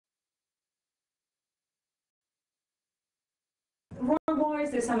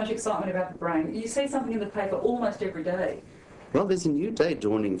is there so much excitement about the brain? You see something in the paper almost every day. Well, there's a new day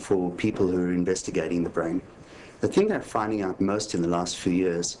dawning for people who are investigating the brain. The thing they're finding out most in the last few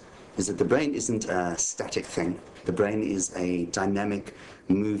years is that the brain isn't a static thing. The brain is a dynamic,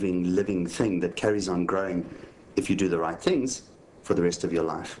 moving, living thing that carries on growing if you do the right things for the rest of your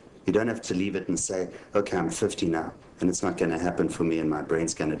life. You don't have to leave it and say, okay, I'm 50 now, and it's not going to happen for me, and my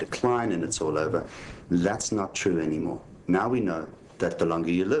brain's going to decline, and it's all over. That's not true anymore. Now we know that the longer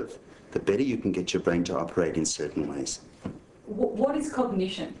you live, the better you can get your brain to operate in certain ways. What is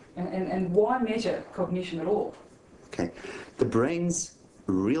cognition, and why measure cognition at all? Okay, the brain's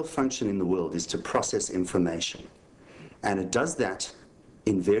real function in the world is to process information, and it does that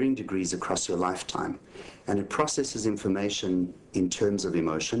in varying degrees across your lifetime, and it processes information in terms of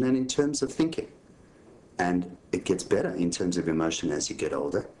emotion and in terms of thinking, and it gets better in terms of emotion as you get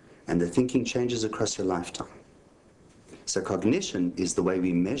older, and the thinking changes across your lifetime. So cognition is the way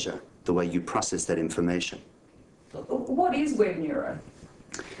we measure the way you process that information. What is Web Neuro?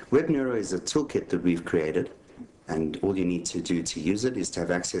 Web Neuro is a toolkit that we've created, and all you need to do to use it is to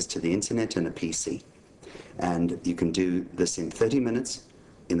have access to the internet and a PC. And you can do this in 30 minutes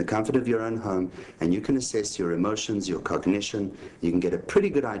in the comfort of your own home, and you can assess your emotions, your cognition. You can get a pretty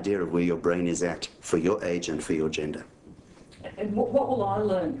good idea of where your brain is at for your age and for your gender. And what will I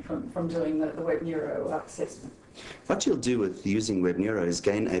learn from doing the Web Neuro assessment? What you'll do with using Web Neuro is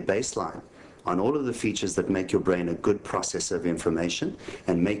gain a baseline on all of the features that make your brain a good processor of information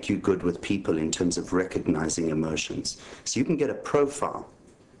and make you good with people in terms of recognizing emotions. So you can get a profile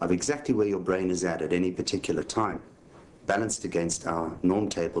of exactly where your brain is at any particular time, balanced against our norm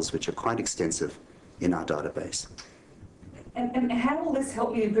tables, which are quite extensive in our database. And how will this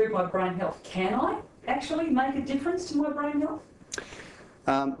help me improve my brain health? Can I actually make a difference to my brain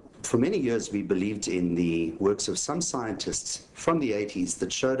health? For many years, we believed in the works of some scientists from the 80s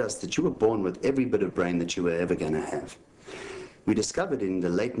that showed us that you were born with every bit of brain that you were ever going to have. We discovered in the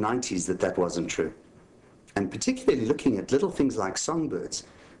late 90s that that wasn't true. And particularly looking at little things like songbirds,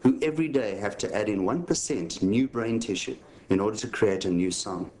 who every day have to add in 1% new brain tissue in order to create a new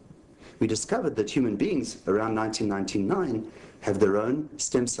song. We discovered that human beings around 1999 have their own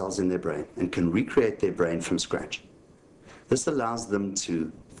stem cells in their brain and can recreate their brain from scratch. This allows them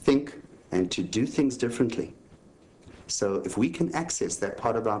to think and to do things differently. So if we can access that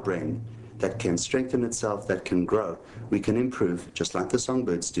part of our brain that can strengthen itself, that can grow, we can improve, just like the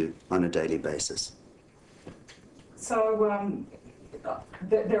songbirds do, on a daily basis. So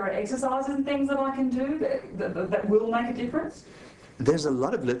there are exercises and things that I can do that will make a difference? There's a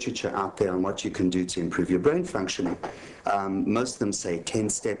lot of literature out there on what you can do to improve your brain functioning. Most of them say 10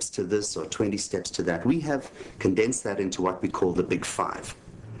 steps to this or 20 steps to that. We have condensed that into what we call the Big Five.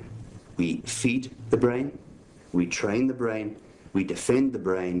 We feed the brain, we train the brain, we defend the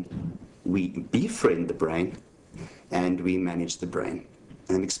brain, we befriend the brain, and we manage the brain.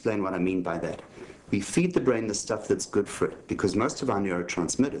 And I'll explain what I mean by that. We feed the brain the stuff that's good for it, because most of our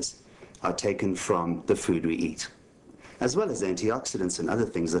neurotransmitters are taken from the food we eat, as well as antioxidants and other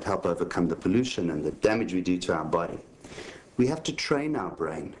things that help overcome the pollution and the damage we do to our body. We have to train our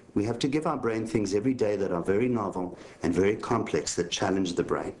brain. We have to give our brain things every day that are very novel and very complex, that challenge the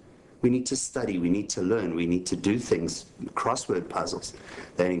brain. We need to study, we need to learn, we need to do things, crossword puzzles,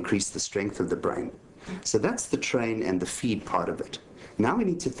 that increase the strength of the brain. So that's the train and the feed part of it. Now we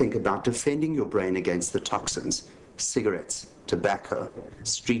need to think about defending your brain against the toxins, cigarettes, tobacco,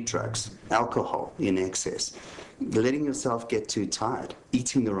 street drugs, alcohol in excess, letting yourself get too tired,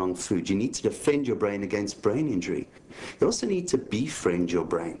 eating the wrong food. You need to defend your brain against brain injury. You also need to befriend your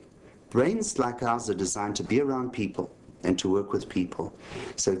brain. Brains like ours are designed to be around people and to work with people.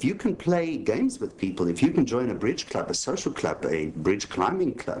 So if you can play games with people, if you can join a bridge club, a social club, a bridge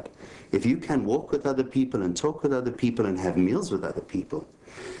climbing club, if you can walk with other people and talk with other people and have meals with other people,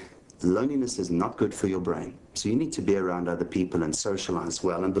 loneliness is not good for your brain. So you need to be around other people and socialize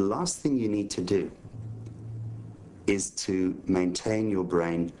well. And the last thing you need to do is to maintain your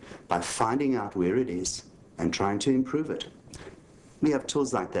brain by finding out where it is and trying to improve it. We have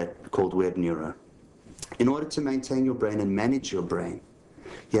tools like that called Web Neuro. In order to maintain your brain and manage your brain,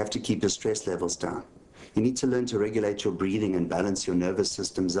 you have to keep your stress levels down. You need to learn to regulate your breathing and balance your nervous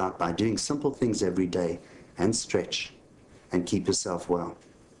systems out by doing simple things every day and stretch and keep yourself well.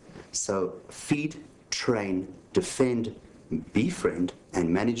 So feed, train, defend, befriend, and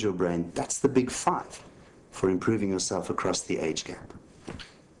manage your brain. That's the Big Five for improving yourself across the age gap.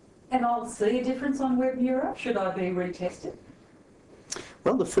 And I'll see a difference on Web Neuro? Should I be retested?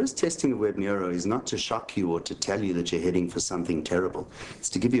 Well, the first testing of Web Neuro is not to shock you or to tell you that you're heading for something terrible. It's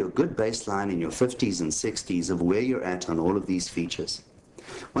to give you a good baseline in your 50s and 60s of where you're at on all of these features.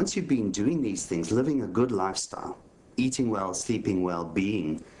 Once you've been doing these things, living a good lifestyle, eating well, sleeping well,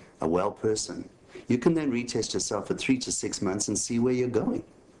 being a well person, you can then retest yourself for 3 to 6 months and see where you're going.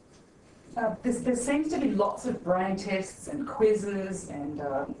 There seems to be lots of brain tests and quizzes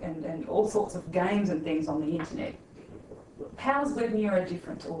and all sorts of games and things on the internet. How is Web Neuro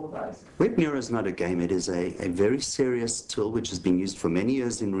different to all of those? Web Neuro is not a game. It is a very serious tool which has been used for many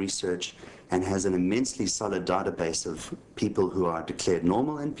years in research and has an immensely solid database of people who are declared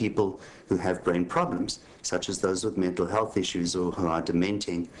normal and people who have brain problems, such as those with mental health issues or who are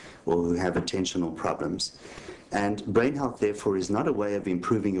dementing or who have attentional problems. And brain health, therefore, is not a way of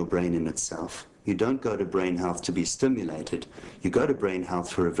improving your brain in itself. You don't go to brain health to be stimulated. You go to brain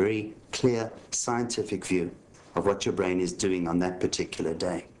health for a very clear scientific view of what your brain is doing on that particular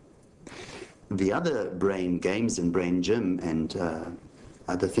day. The other brain games and brain gym and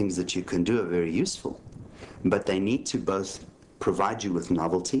other things that you can do are very useful, but they need to both provide you with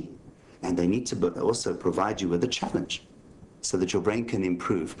novelty and they need to also provide you with a challenge so that your brain can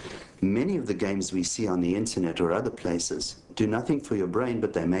improve. Many of the games we see on the internet or other places do nothing for your brain,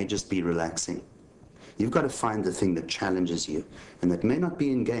 but they may just be relaxing. You've got to find the thing that challenges you, and that may not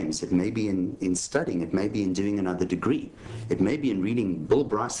be in games. It may be in studying. It may be in doing another degree. It may be in reading Bill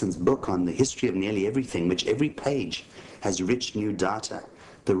Bryson's book on the history of nearly everything, which every page has rich new data.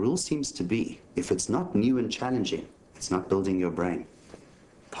 The rule seems to be, if it's not new and challenging, it's not building your brain.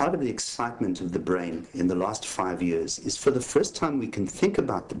 Part of the excitement of the brain in the last 5 years is for the first time we can think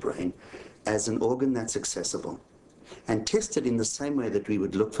about the brain as an organ that's accessible and test it in the same way that we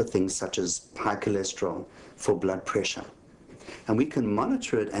would look for things such as high cholesterol, for blood pressure. And we can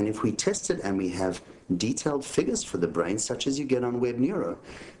monitor it, and if we test it and we have detailed figures for the brain, such as you get on Web Neuro,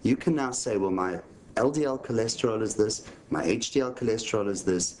 you can now say, well, my LDL cholesterol is this, my HDL cholesterol is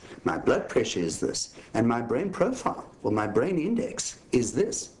this, my blood pressure is this, and my brain profile, or my brain index, is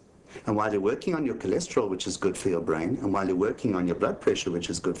this. And while you're working on your cholesterol, which is good for your brain, and while you're working on your blood pressure, which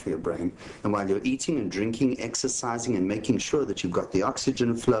is good for your brain, and while you're eating and drinking, exercising, and making sure that you've got the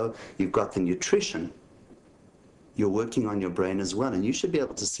oxygen flow, you've got the nutrition, you're working on your brain as well. And you should be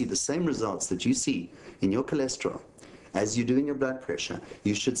able to see the same results that you see in your cholesterol as you do in your blood pressure.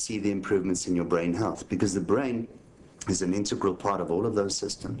 You should see the improvements in your brain health, because the brain is an integral part of all of those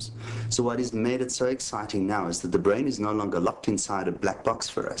systems. So what has made it so exciting now is that the brain is no longer locked inside a black box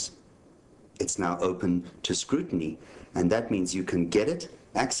for us. It's now open to scrutiny, and that means you can get it,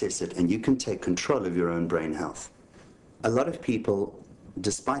 access it, and you can take control of your own brain health. A lot of people,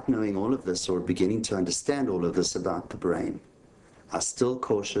 despite knowing all of this or beginning to understand all of this about the brain, are still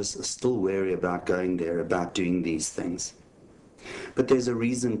cautious, are still wary about going there, about doing these things. But there's a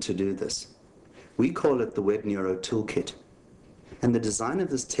reason to do this. We call it the Web Neuro Toolkit. And the design of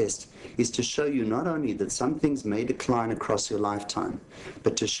this test is to show you not only that some things may decline across your lifetime,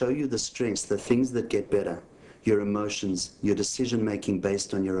 but to show you the strengths, the things that get better, your emotions, your decision-making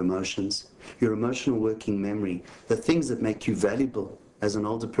based on your emotions, your emotional working memory, the things that make you valuable as an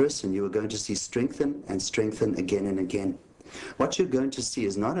older person. You are going to see strengthen and strengthen again and again. What you're going to see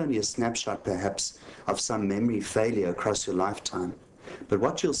is not only a snapshot, perhaps, of some memory failure across your lifetime, but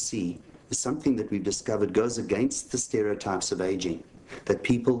what you'll see is something that we've discovered goes against the stereotypes of aging, that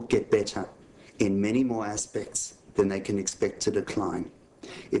people get better in many more aspects than they can expect to decline.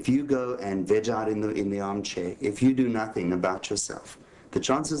 If you go and veg out in the armchair, if you do nothing about yourself, the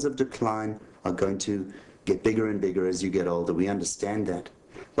chances of decline are going to get bigger and bigger as you get older. We understand that.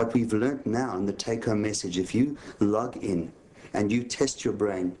 What we've learned now in the take-home message, if you log in and you test your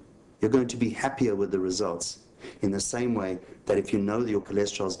brain, you're going to be happier with the results. In the same way that if you know that your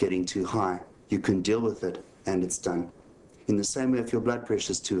cholesterol is getting too high, you can deal with it and it's done. In the same way, if your blood pressure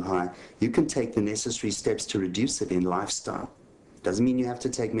is too high, you can take the necessary steps to reduce it in lifestyle. Doesn't mean you have to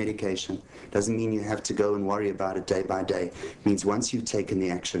take medication. Doesn't mean you have to go and worry about it day by day. It means once you've taken the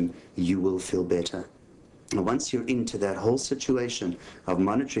action, you will feel better. And once you're into that whole situation of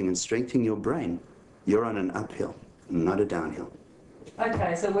monitoring and strengthening your brain, you're on an uphill, not a downhill.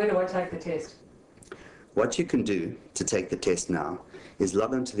 Okay, so where do I take the test? What you can do to take the test now is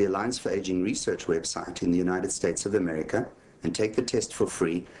log on to the Alliance for Aging Research website in the United States of America and take the test for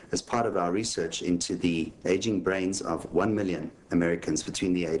free as part of our research into the aging brains of 1 million Americans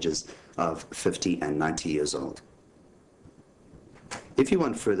between the ages of 50 and 90 years old. If you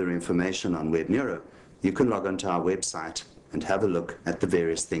want further information on Web Neuro, you can log on to our website and have a look at the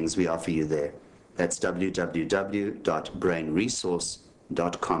various things we offer you there. That's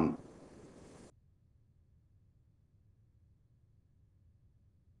www.brainresource.com.